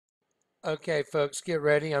Okay, folks, get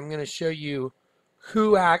ready. I'm going to show you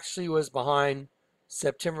who actually was behind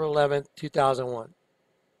September 11th, 2001.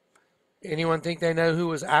 Anyone think they know who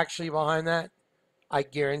was actually behind that? I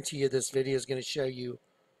guarantee you this video is going to show you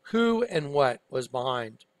who and what was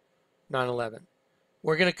behind 9/11.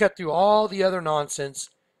 We're going to cut through all the other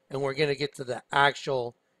nonsense and we're going to get to the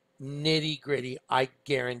actual nitty gritty. I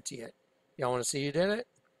guarantee it. Y'all want to see who did it?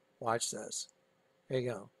 Watch this. Here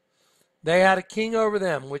you go. They had a king over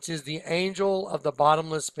them, which is the angel of the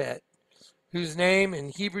bottomless pit, whose name in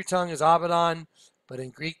Hebrew tongue is Abaddon, but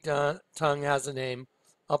in Greek tongue has the name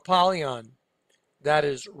Apollyon. That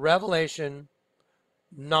is Revelation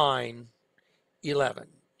 9:11.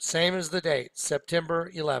 Same as the date,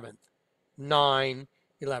 September 11th,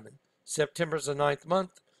 9/11. September's the 9th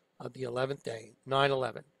month of the 11th day,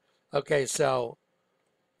 9/11. Okay, so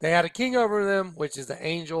they had a king over them, which is the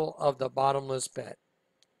angel of the bottomless pit.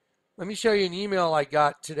 Let me show you an email I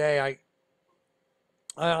got today.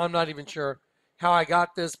 I'm not even sure how I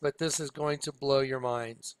got this, but this is going to blow your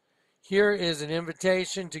minds. Here is an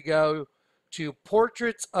invitation to go to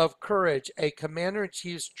Portraits of Courage, a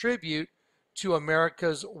Commander-in-Chief's tribute to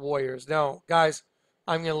America's warriors. Now, guys,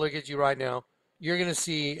 I'm going to look at you right now. You're going to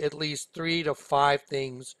see at least 3 to 5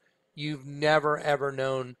 things you've never, ever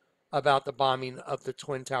known about the bombing of the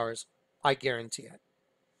Twin Towers. I guarantee it.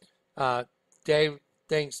 Dave,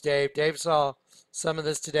 thanks, Dave. Dave saw some of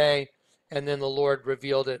this today, and then the Lord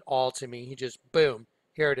revealed it all to me. He just, boom,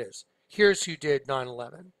 here it is. Here's who did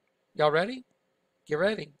 9/11. Y'all ready? Get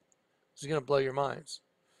ready. This is going to blow your minds.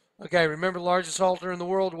 Okay, remember the largest altar in the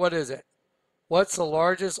world? What is it? What's the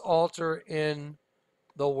largest altar in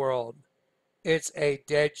the world? It's a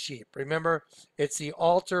dead sheep. Remember, it's the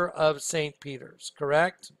altar of St. Peter's,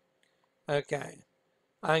 correct? Okay,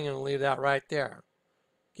 I'm going to leave that right there.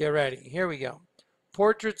 Get ready. Here we go.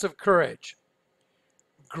 Portraits of Courage.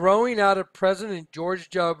 Growing out of President George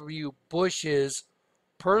W. Bush's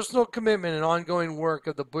personal commitment and ongoing work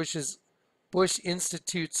of the Bush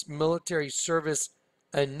Institute's Military Service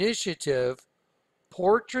Initiative,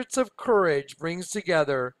 Portraits of Courage brings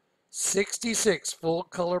together 66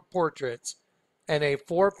 full-color portraits and a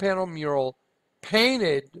 4-panel mural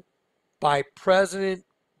painted by President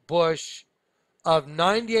Bush of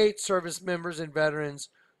 98 service members and veterans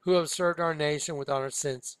who have served our nation with honor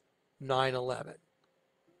since 9/11.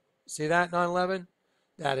 See that, 9/11?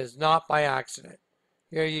 That is not by accident.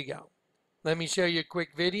 Here you go. Let me show you a quick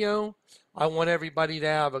video. I want everybody to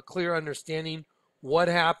have a clear understanding what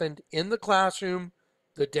happened in the classroom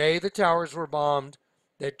the day the towers were bombed,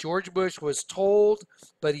 that George Bush was told,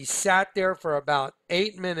 but he sat there for about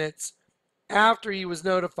 8 minutes after he was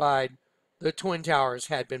notified the Twin Towers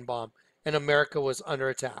had been bombed and America was under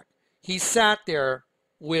attack. He sat there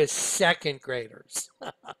with second graders.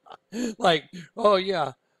 Like, oh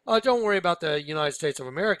yeah, don't worry about the United States of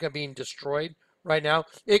America being destroyed right now.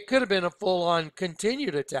 It could have been a full-on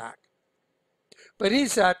continued attack. But he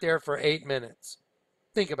sat there for 8 minutes.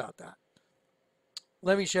 Think about that.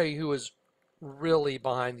 Let me show you who was really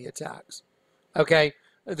behind the attacks. Okay,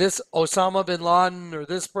 this Osama bin Laden or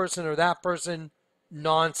this person or that person,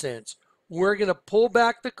 nonsense. We're going to pull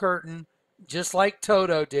back the curtain just like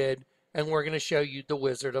Toto did, and we're going to show you the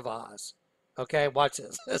Wizard of Oz. Okay, watch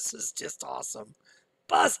this. This is just awesome.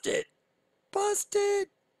 Busted! Busted!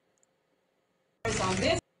 On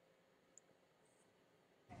this.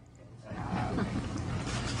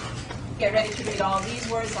 Get ready to read all these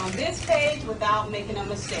words on this page without making a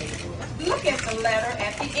mistake. Look at the letter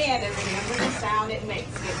at the end and remember the sound it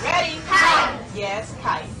makes. Get ready. Kite. Yes,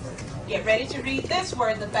 kite. Get ready to read this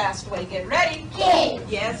word the fast way. Get ready. Kid.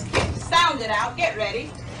 Yes, kid. Sound it out. Get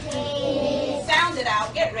ready. Kid. Sound it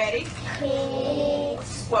out. Get ready. Kid.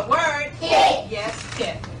 What word? Kid. Yes,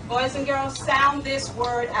 kid. Boys and girls, sound this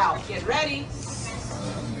word out. Get ready.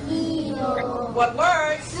 Steel. What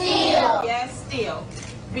word? Steel. Yes, steel.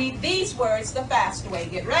 Read these words the fast way.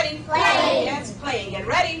 Get ready. Play. Yes, play. Get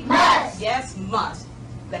ready. Must. Yes, must.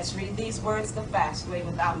 Let's read these words the fast way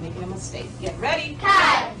without making a mistake. Get ready.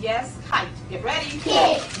 Kite. Yes, kite. Get ready.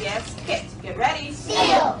 Kit. Yes, kit. Get ready.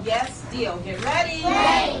 Steel. Yes, steel. Get ready.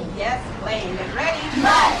 Plane. Yes, plane. Get ready.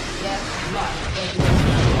 Must. Yes, must.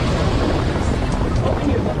 Open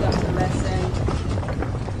your book up to lesson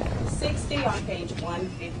 60 on page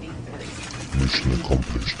 153. Mission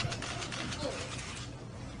accomplished.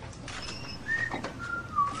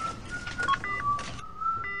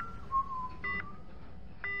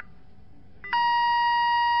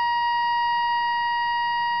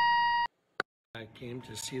 I came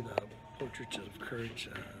to see the Portraits of Courage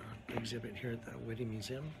exhibit here at the Whitty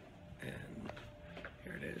Museum, and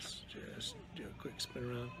here it is. Just do a quick spin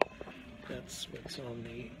around. That's what's on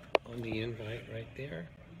the invite right there.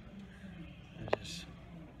 Just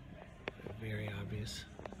very obvious.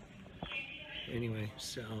 Anyway,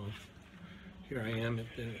 so here I am at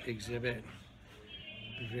the exhibit.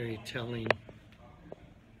 Very telling,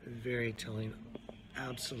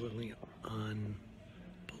 absolutely unbelievable.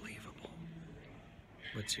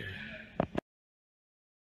 Let's hear it.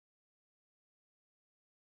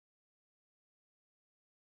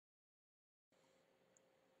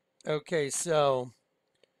 Okay, so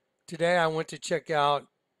today I went to check out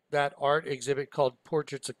that art exhibit called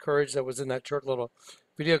Portraits of Courage that was in that short little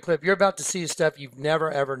video clip. You're about to see stuff you've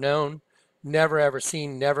never ever known, never ever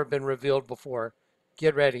seen, never been revealed before.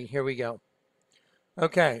 Get ready, here we go.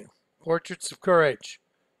 Okay, Portraits of Courage,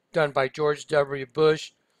 done by George W.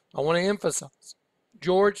 Bush. I want to emphasize,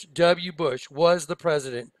 George W. Bush was the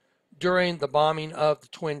president during the bombing of the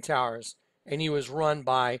Twin Towers, and he was run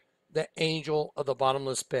by the angel of the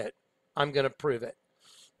bottomless pit. I'm going to prove it.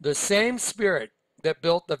 The same spirit that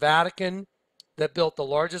built the Vatican, that built the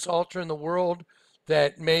largest altar in the world,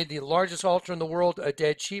 that made the largest altar in the world a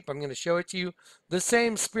dead sheep. I'm going to show it to you. The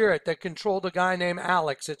same spirit that controlled a guy named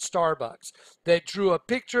Alex at Starbucks, that drew a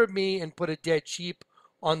picture of me and put a dead sheep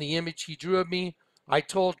on the image he drew of me. I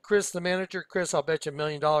told Chris, the manager, Chris, I'll bet you $1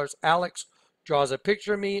 million. Alex draws a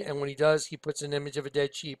picture of me, and when he does, he puts an image of a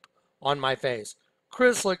dead sheep on my face.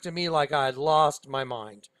 Chris looked at me like I had lost my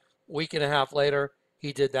mind. A week and a half later,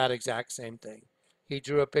 he did that exact same thing. He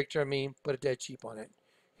drew a picture of me, put a dead sheep on it.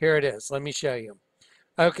 Here it is. Let me show you.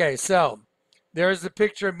 Okay, so there's the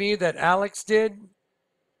picture of me that Alex did.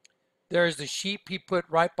 There's the sheep he put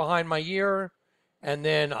right behind my ear. And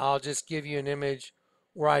then I'll just give you an image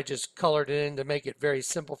where I just colored it in to make it very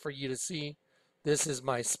simple for you to see. This is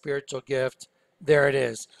my spiritual gift. There it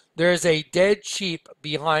is. There's a dead sheep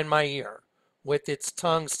behind my ear with its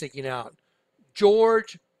tongue sticking out.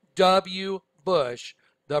 George W. Bush,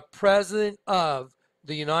 the President of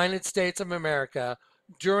the United States of America,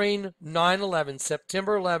 during 9/11,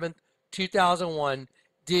 September 11th, 2001,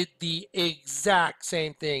 did the exact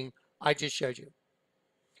same thing I just showed you.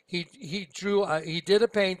 He did a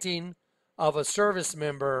painting of a service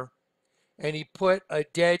member, and he put a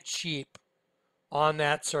dead sheep on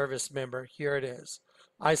that service member. Here it is.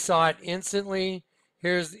 I saw it instantly.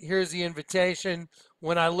 Here's the invitation.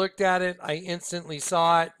 When I looked at it, I instantly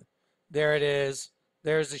saw it. There it is.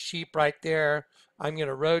 There's the sheep right there. I'm going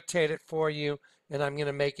to rotate it for you, and I'm going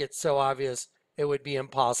to make it so obvious it would be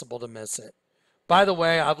impossible to miss it. By the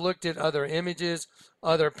way, I've looked at other images,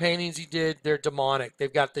 other paintings he did. They're demonic.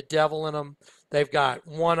 They've got the devil in them. They've got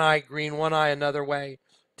one eye green, one eye another way,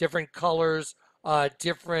 different colors,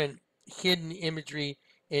 different hidden imagery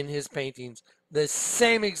in his paintings. The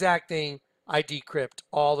same exact thing I decrypt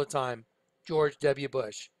all the time. George W.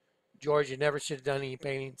 Bush. George, you never should have done any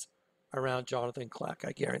paintings around Jonathan Kleck.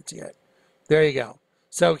 I guarantee it. There you go.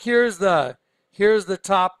 So here's the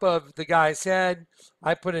top of the guy's head.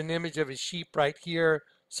 I put an image of his sheep right here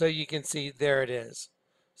so you can see. There it is.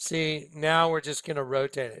 See, now we're just going to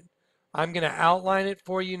rotate it. I'm going to outline it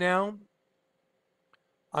for you now.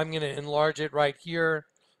 I'm going to enlarge it right here.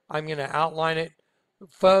 I'm going to outline it.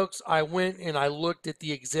 Folks, I went and I looked at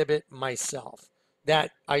the exhibit myself.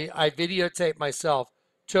 That I videotaped myself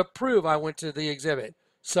to prove I went to the exhibit.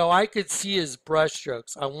 So I could see his brush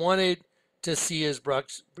strokes. I wanted to see his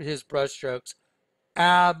brush strokes.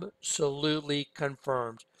 Absolutely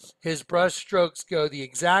confirmed. His brush strokes go the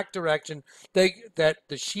exact direction that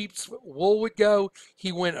the sheep's wool would go.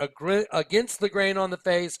 He went against the grain on the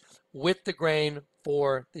face with the grain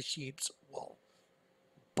for the sheep's wool.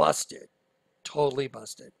 Busted. Totally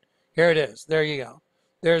busted. Here it is. There you go.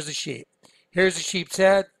 There's the sheep. Here's the sheep's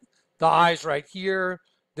head. The eyes right here.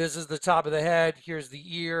 This is the top of the head. Here's the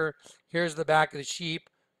ear. Here's the back of the sheep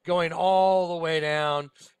going all the way down.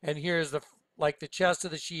 And here's the chest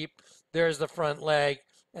of the sheep. There's the front leg.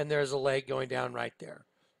 And there's a leg going down right there.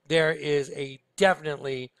 There is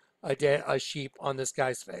definitely a sheep on this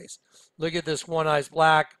guy's face. Look at this. One eye's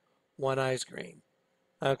black. One eye's green.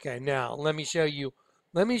 Okay, now let me show you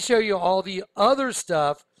all the other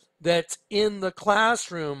stuff that's in the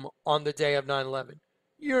classroom on the day of 9/11.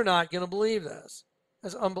 You're not going to believe this.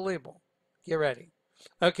 That's unbelievable. Get ready.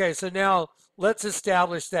 Okay, so now let's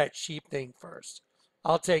establish that sheep thing first.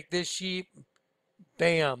 I'll take this sheep.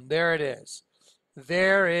 Bam, there it is.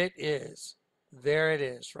 There it is. There it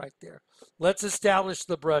is right there. Let's establish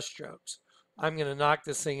the brush strokes. I'm going to knock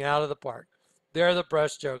this thing out of the park. There the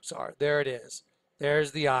brush strokes are. There it is.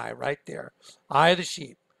 There's the eye right there. Eye of the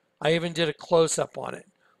sheep. I even did a close-up on it.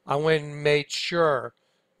 I went and made sure.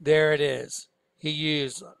 There it is.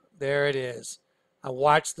 There it is. I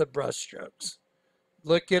watched the brush strokes.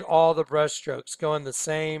 Look at all the brush strokes going the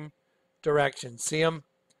same direction. See them?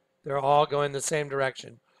 They're all going the same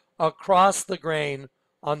direction. Across the grain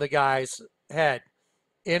on the guy's head.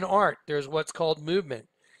 In art, there's what's called movement.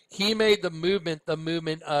 He made the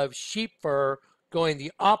movement of sheep fur going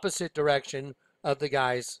the opposite direction of the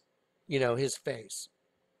guy's, his face.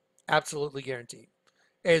 Absolutely guaranteed.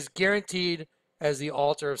 As guaranteed as the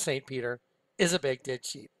altar of St. Peter is a big dead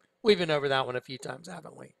sheep. We've been over that one a few times,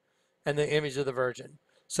 haven't we? And the image of the Virgin.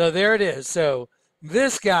 So there it is. So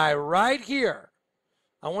this guy right here,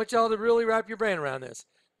 I want y'all to really wrap your brain around this.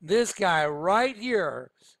 This guy right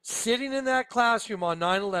here, sitting in that classroom on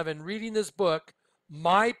 9/11, reading this book,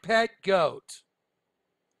 My Pet Goat,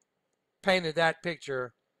 painted that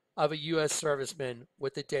picture of a U.S. serviceman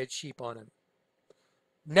with a dead sheep on him.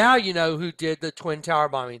 Now you know who did the Twin Tower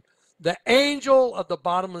bombing. The angel of the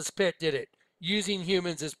bottomless pit did it, using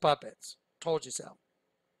humans as puppets. Told you so.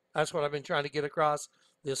 That's what I've been trying to get across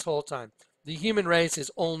this whole time. The human race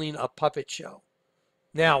is only a puppet show.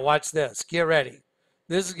 Now watch this. Get ready.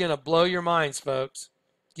 This is going to blow your minds, folks.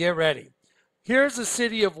 Get ready. Here's the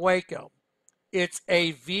city of Waco. It's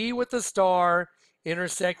a V with a star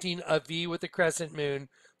intersecting a V with a crescent moon.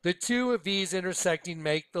 The two V's intersecting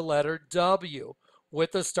make the letter W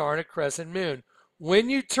with a star and a crescent moon. When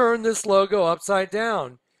you turn this logo upside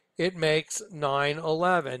down, it makes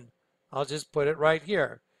 9/11. I'll just put it right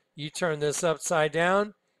here. You turn this upside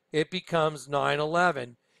down, it becomes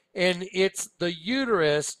 9/11. And it's the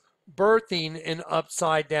uterus birthing an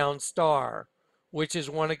upside down star, which is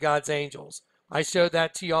one of God's angels. I showed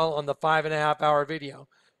that to y'all on the 5.5 hour video.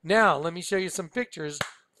 Now, let me show you some pictures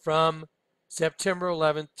from September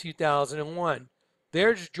 11th, 2001.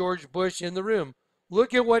 There's George Bush in the room.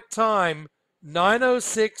 Look at what time,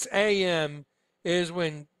 9:06 a.m. is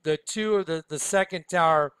when the second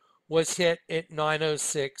tower was hit at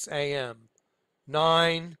 9:06 a.m.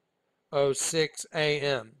 9:06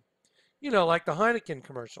 a.m. Like the Heineken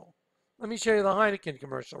commercial. Let me show you the Heineken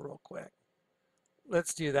commercial real quick.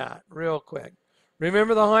 Let's do that real quick.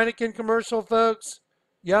 Remember the Heineken commercial, folks?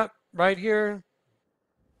 Yep, right here.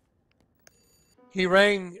 He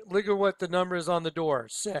rang, look at what the number is on the door,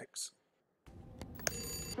 6.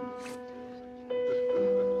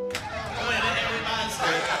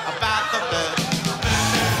 About the bird.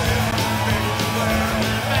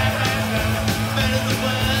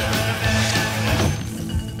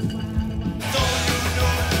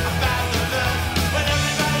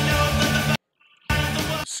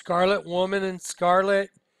 Scarlet Woman and Scarlet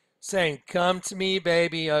saying, "Come to me,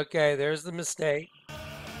 baby." Okay, there's the mistake.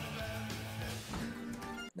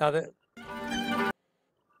 Now that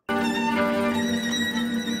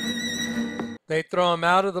they throw him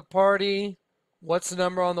out of the party. What's the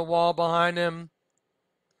number on the wall behind him?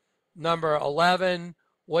 Number 11.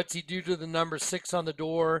 What's he do to the number 6 on the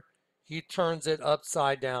door? He turns it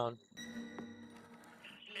upside down.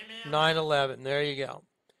 9/11. There you go.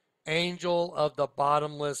 Angel of the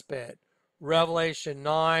bottomless pit. Revelation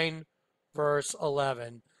 9, verse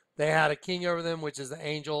 11. They had a king over them, which is the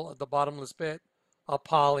angel of the bottomless pit,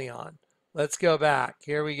 Apollyon. Let's go back.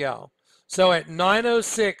 Here we go. So at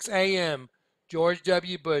 9:06 a.m., George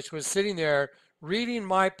W. Bush was sitting there reading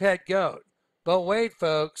My Pet Goat. But wait,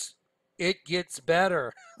 folks, it gets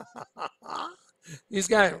better. These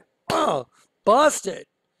guys, busted.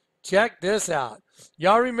 Check this out.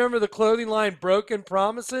 Y'all remember the clothing line Broken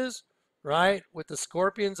Promises, right? With the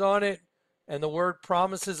scorpions on it and the word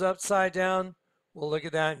promises upside down. We'll look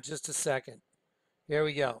at that in just a second. Here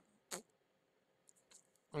we go.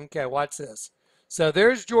 Okay, watch this. So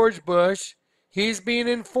there's George Bush. He's being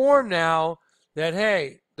informed now that,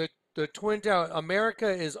 hey, the Twin Tower, America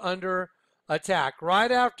is under attack.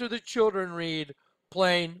 Right after the children read,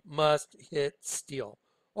 plane must hit steel.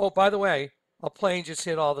 Oh, by the way, a plane just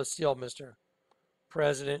hit all the steel, Mr.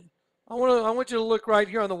 President. I want you to look right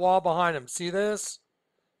here on the wall behind him. See this?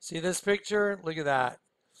 See this picture? Look at that.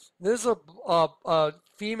 This is a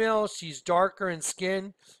female. She's darker in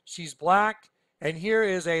skin. She's black. And here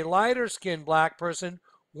is a lighter skinned black person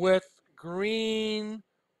with green.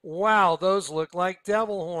 Wow, those look like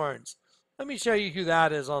devil horns. Let me show you who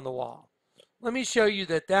that is on the wall. Let me show you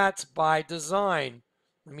that that's by design.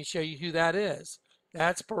 Let me show you who that is.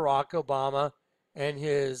 That's Barack Obama and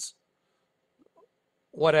his,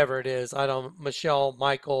 whatever it is,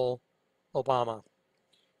 Michael Obama.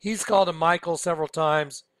 He's called him Michael several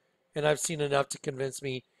times, and I've seen enough to convince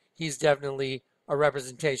me he's definitely a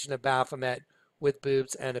representation of Baphomet with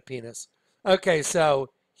boobs and a penis. Okay, so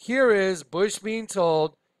here is Bush being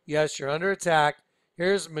told, yes, you're under attack.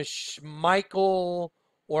 Here's Michael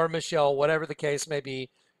or Michelle, whatever the case may be,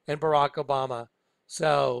 and Barack Obama.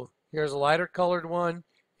 So Here's a lighter colored one,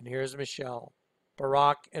 and here's Michelle.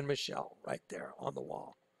 Barack and Michelle right there on the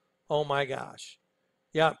wall. Oh my gosh.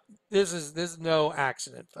 Yep, this is no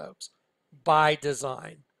accident, folks. By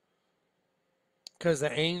design. Because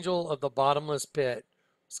the angel of the bottomless pit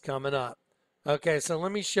is coming up. Okay, so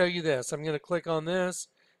let me show you this. I'm going to click on this,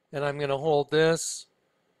 and I'm going to hold this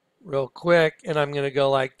real quick, and I'm going to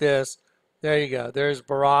go like this. There you go. There's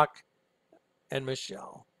Barack and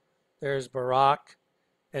Michelle. There's Barack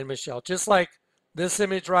and Michelle. Just like this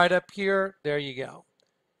image right up here, there you go.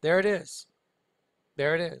 There it is.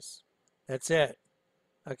 There it is. That's it.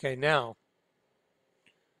 Okay, now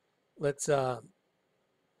let's go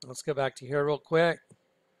back to here real quick.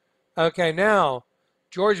 Okay, now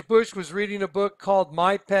George Bush was reading a book called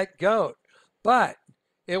My Pet Goat, but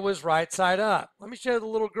it was right side up. Let me show you the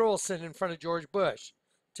little girl sitting in front of George Bush.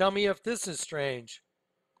 Tell me if this is strange.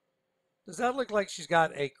 Does that look like she's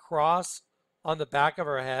got a cross on the back of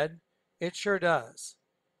her head? It sure does.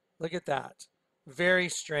 Look at that. Very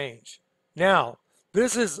strange. Now,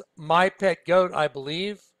 this is My Pet Goat, I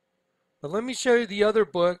believe. But let me show you the other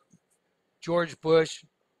book George Bush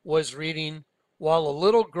was reading while a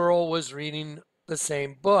little girl was reading the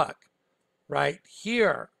same book. Right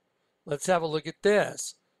here. Let's have a look at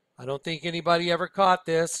this. I don't think anybody ever caught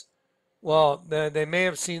this. Well, they may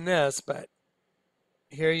have seen this, but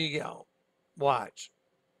here you go. Watch.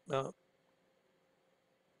 No.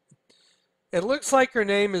 It looks like her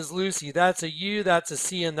name is Lucy. That's a U, that's a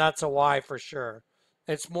C, and that's a Y for sure.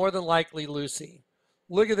 It's more than likely Lucy.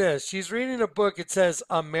 Look at this. She's reading a book. It says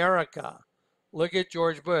America. Look at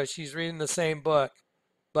George Bush. He's reading the same book,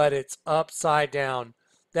 but it's upside down.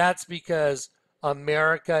 That's because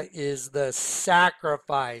America is the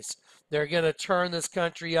sacrifice. They're going to turn this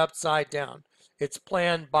country upside down. It's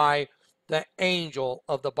planned by the angel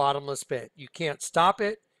of the bottomless pit. You can't stop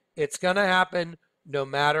it. It's going to happen no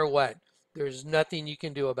matter what. There's nothing you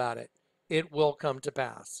can do about it. It will come to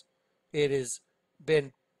pass. It has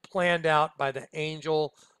been planned out by the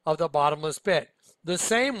angel of the bottomless pit. The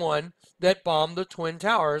same one that bombed the Twin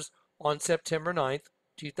Towers on September 9th,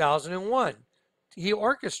 2001. He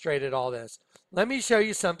orchestrated all this. Let me show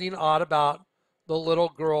you something odd about the little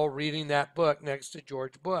girl reading that book next to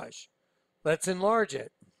George Bush. Let's enlarge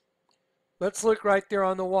it. Let's look right there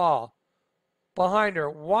on the wall. Behind her,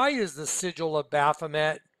 why is the sigil of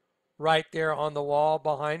Baphomet right there on the wall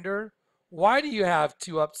behind her? Why do you have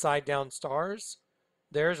two upside down stars?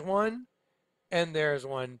 There's one, and there's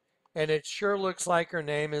one. And it sure looks like her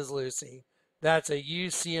name is Lucy. That's a U,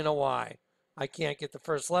 C, and a Y. I can't get the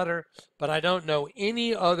first letter, but I don't know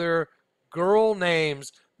any other girl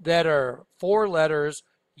names that are 4 letters,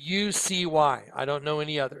 U, C, Y. I don't know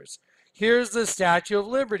any others. Here's the Statue of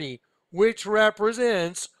Liberty, which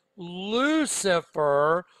represents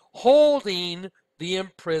Lucifer holding the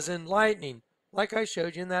imprisoned lightning, like I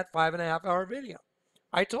showed you in that 5.5-hour video.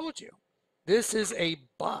 I told you, this is a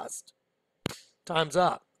bust. Time's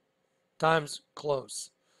up. Time's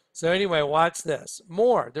close. So anyway, watch this.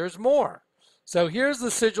 More. There's more. So here's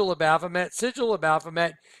the sigil of Baphomet. Sigil of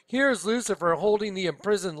Baphomet. Here's Lucifer holding the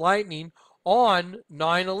imprisoned lightning on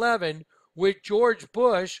 9/11 with George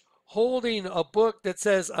Bush holding a book that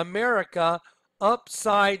says America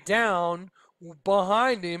upside down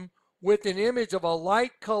behind him with an image of a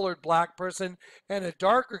light-colored black person and a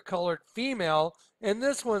darker-colored female, and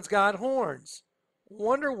this one's got horns.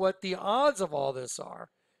 Wonder what the odds of all this are.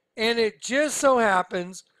 And it just so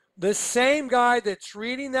happens the same guy that's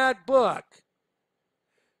reading that book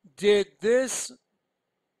did this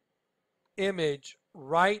image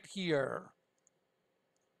right here.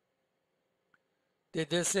 Did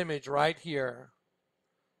this image right here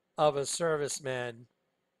of a serviceman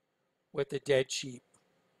with a dead sheep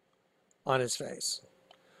on his face.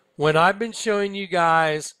 When I've been showing you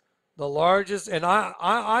guys the largest, and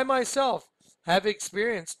I myself have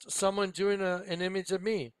experienced someone doing an image of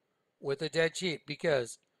me with a dead sheep,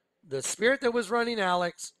 because the spirit that was running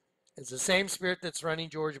Alex is the same spirit that's running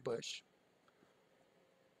George Bush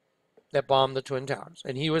that bombed the Twin Towers.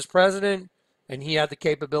 And he was president, and he had the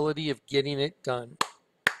capability of getting it done.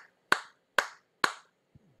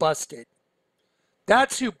 Busted.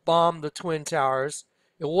 That's who bombed the Twin Towers.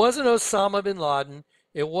 It wasn't Osama bin Laden.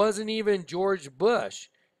 It wasn't even George Bush.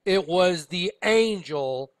 It was the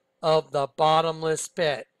angel of the bottomless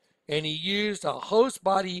pit. And he used a host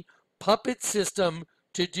body puppet system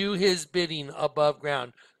to do his bidding above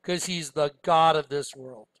ground, because he's the God of this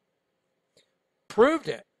world. Proved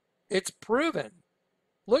it. It's proven.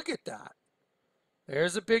 Look at that.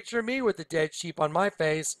 There's a picture of me with the dead sheep on my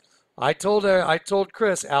face. I told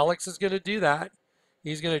Chris, Alex is going to do that.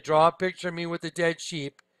 He's going to draw a picture of me with the dead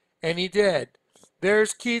sheep, and he did.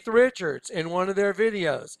 There's Keith Richards in one of their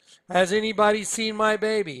videos. Has anybody seen my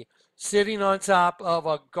baby? Sitting on top of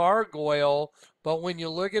a gargoyle, but when you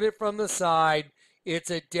look at it from the side, it's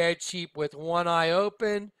a dead sheep with one eye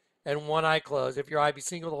open and one eye closed. If your eye be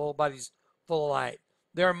single, the whole body's full of light.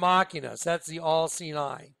 They're mocking us. That's the all-seeing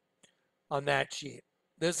eye on that sheep.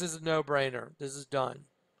 This is a no-brainer. This is done.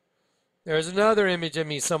 There's another image of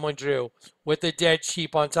me someone drew with a dead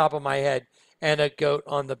sheep on top of my head and a goat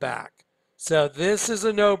on the back. So this is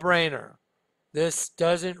a no-brainer. This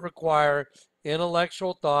doesn't require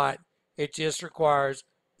intellectual thought. It just requires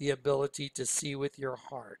the ability to see with your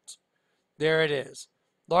heart. There it is.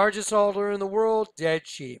 Largest altar in the world, dead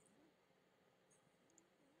sheep.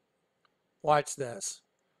 Watch this.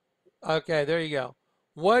 Okay, there you go.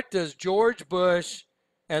 What does George Bush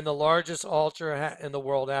and the largest altar in the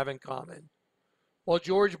world have in common? Well,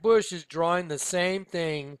 George Bush is drawing the same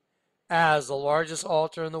thing as the largest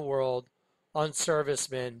altar in the world on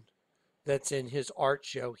servicemen that's in his art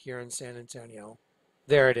show here in San Antonio.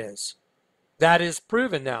 There it is. That is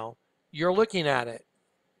proven now. You're looking at it.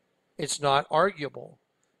 It's not arguable.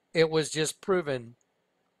 It was just proven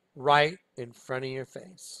right in front of your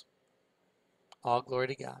face. All glory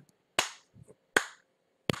to God.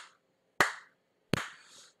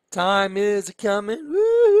 Time is coming.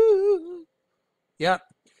 Woo! Yep.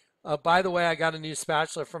 By the way, I got a new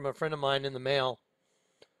spatula from a friend of mine in the mail,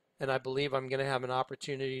 and I believe I'm going to have an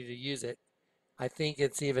opportunity to use it. I think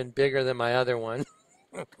it's even bigger than my other one.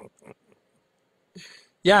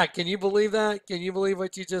 Yeah, can you believe that? Can you believe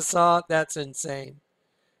what you just saw? That's insane.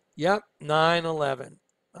 Yep, 9/11.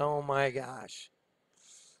 Oh my gosh.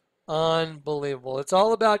 Unbelievable. It's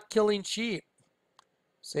all about killing sheep.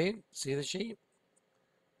 See the sheep?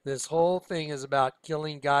 This whole thing is about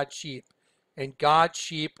killing God's sheep. And God's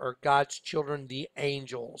sheep are God's children, the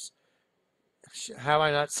angels. Have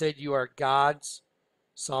I not said you are God's?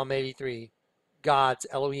 Psalm 83. God's,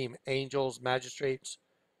 Elohim, angels, magistrates,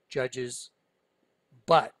 judges.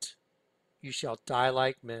 But you shall die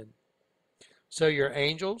like men. So you're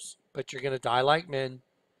angels, but you're going to die like men.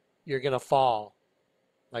 You're going to fall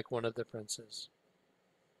like one of the princes.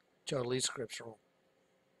 Totally scriptural.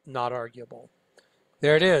 Not arguable.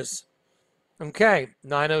 There it is. Okay,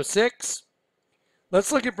 906.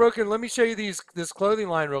 Let's look at broken. Let me show you this clothing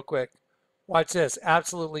line real quick. Watch this.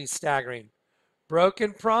 Absolutely staggering.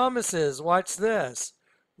 Broken promises. Watch this.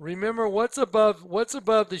 Remember what's above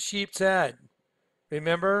the sheep's head.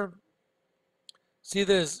 Remember? See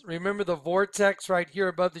this? Remember the vortex right here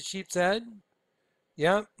above the sheep's head?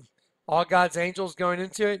 Yep. All God's angels going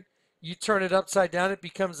into it. You turn it upside down, it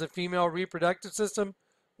becomes the female reproductive system.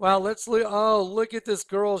 Wow, let's look. Oh, look at this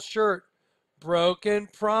girl's shirt. Broken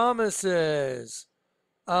promises.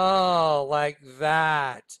 Oh, like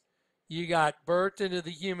that. You got birthed into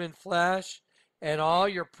the human flesh, and all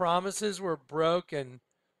your promises were broken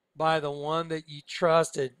by the one that you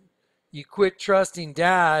trusted. You quit trusting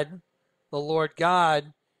Dad, the Lord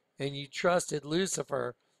God, and you trusted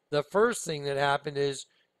Lucifer. The first thing that happened is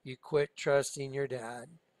you quit trusting your dad,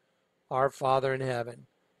 our Father in heaven.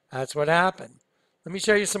 That's what happened. Let me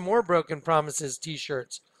show you some more broken promises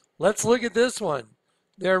t-shirts. Let's look at this one.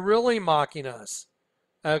 They're really mocking us.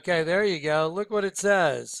 Okay, there you go. Look what it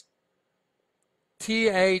says.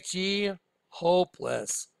 THE,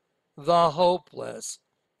 hopeless. The hopeless.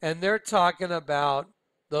 And they're talking about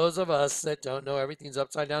those of us that don't know everything's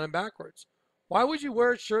upside down and backwards. Why would you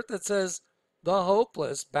wear a shirt that says the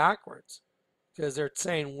hopeless backwards? Because they're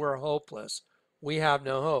saying we're hopeless. We have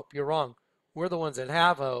no hope. You're wrong. We're the ones that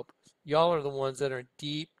have hope. Y'all are the ones that are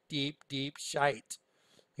deep, deep, deep shite.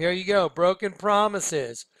 Here you go. Broken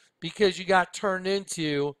promises. Because you got turned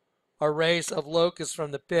into a race of locusts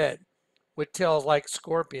from the pit with tails like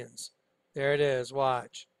scorpions. There it is.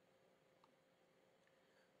 Watch.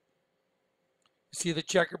 See the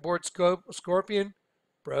checkerboard scorpion?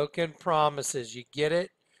 Broken promises. You get it?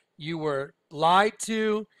 You were lied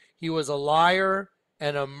to. He was a liar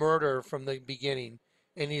and a murderer from the beginning.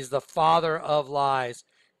 And he's the father of lies.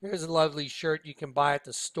 Here's a lovely shirt you can buy at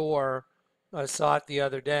the store. I saw it the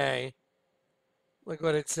other day. Look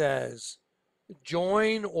what it says.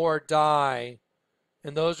 Join or die.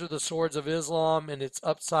 And those are the swords of Islam, and it's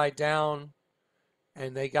upside down.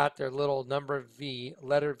 And they got their little number V,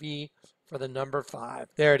 letter V for the number 5.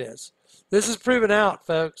 There it is. This is proven out,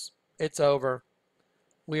 folks. It's over.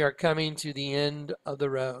 We are coming to the end of the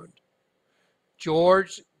road.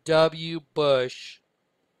 George W. Bush,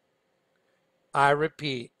 I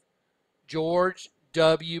repeat, George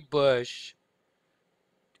W. Bush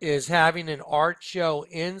is having an art show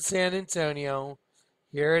in San Antonio.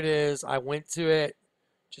 Here it is. I went to it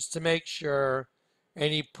just to make sure.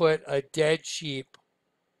 and he put a dead sheep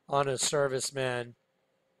on a serviceman.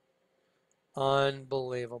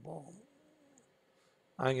 Unbelievable.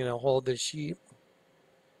 I'm going to hold the sheep.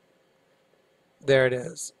 There it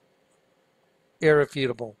is.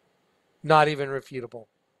 Irrefutable. Not even refutable.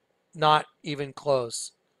 Not even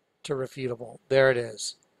close to refutable. There it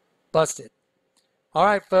is. Busted. All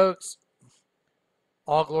right, folks.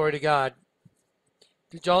 All glory to God.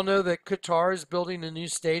 Did y'all know that Qatar is building a new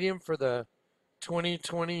stadium for the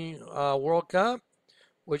 2020 World Cup?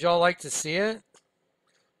 Would y'all like to see it?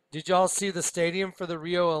 Did y'all see the stadium for the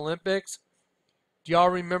Rio Olympics? Do y'all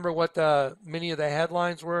remember what many of the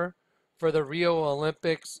headlines were for the Rio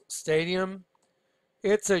Olympics stadium?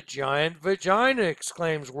 It's a giant vagina,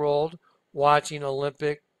 exclaims world watching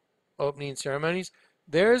Olympic opening ceremonies.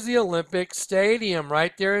 There's the Olympic Stadium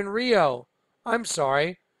right there in Rio. I'm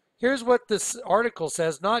sorry. Here's what this article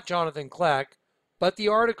says, not Jonathan Kleck, but the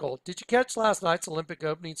article. Did you catch last night's Olympic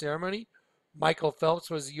opening ceremony? Michael Phelps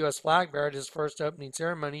was the U.S. flag bearer at his first opening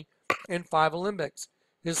ceremony in 5 Olympics.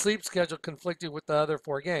 His sleep schedule conflicted with the other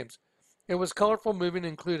 4 games. It was colorful, moving,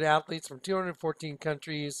 included athletes from 214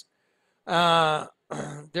 countries.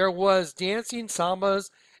 There was dancing,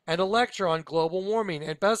 sambas, and a lecture on global warming.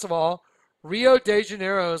 And best of all, Rio de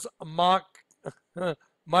Janeiro's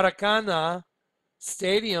Maracana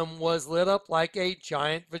Stadium was lit up like a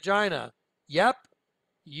giant vagina. Yep,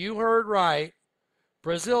 you heard right.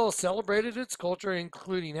 Brazil celebrated its culture,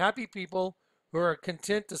 including happy people who are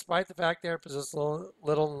content despite the fact they possess little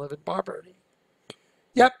and live in poverty.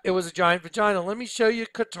 Yep, it was a giant vagina. Let me show you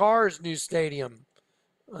Qatar's new stadium.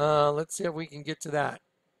 Let's see if we can get to that.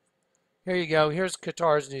 Here you go. Here's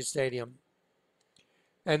Qatar's new stadium.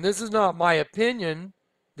 And this is not my opinion.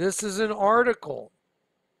 This is an article.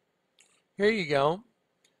 Here you go.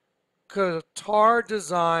 Qatar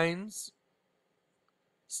designs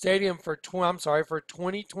stadium for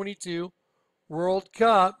 2022 World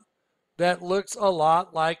Cup that looks a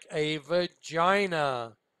lot like a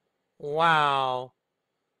vagina. Wow.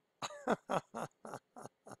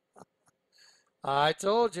 I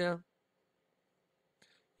told you.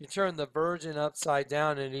 You turn the virgin upside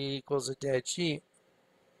down and it equals a dead sheep.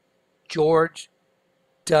 George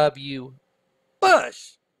W.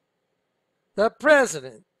 Bush, the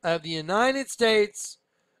President of the United States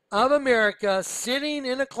of America, sitting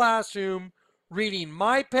in a classroom reading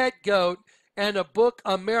My Pet Goat and a book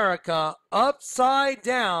America upside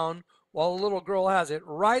down while a little girl has it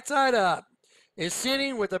right side up, is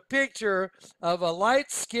sitting with a picture of a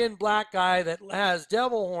light-skinned black guy that has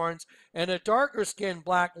devil horns and a darker-skinned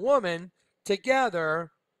black woman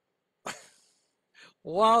together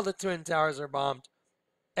while the Twin Towers are bombed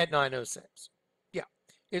at 9:06. Yeah,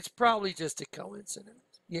 it's probably just a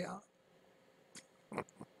coincidence. Yeah.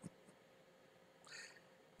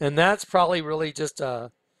 And that's probably really just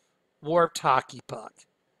a warped hockey puck.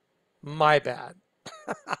 My bad.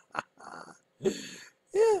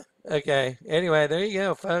 Yeah. Okay. Anyway, there you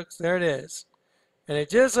go, folks. There it is. And it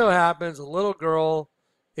just so happens a little girl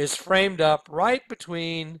is framed up right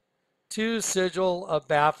between 2 sigil of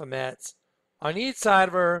Baphomets on each side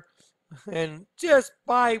of her, and just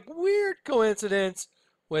by weird coincidence,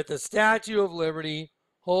 with the Statue of Liberty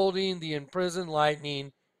holding the imprisoned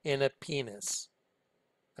lightning in a penis.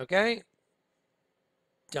 Okay?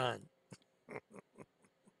 Done.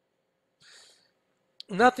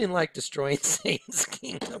 Nothing like destroying Satan's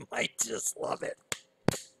kingdom. I just love it.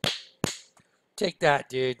 Take that,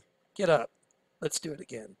 dude. Get up. Let's do it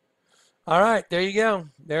again. All right, there you go.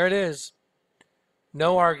 There it is.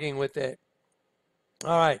 No arguing with it.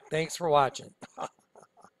 All right, thanks for watching.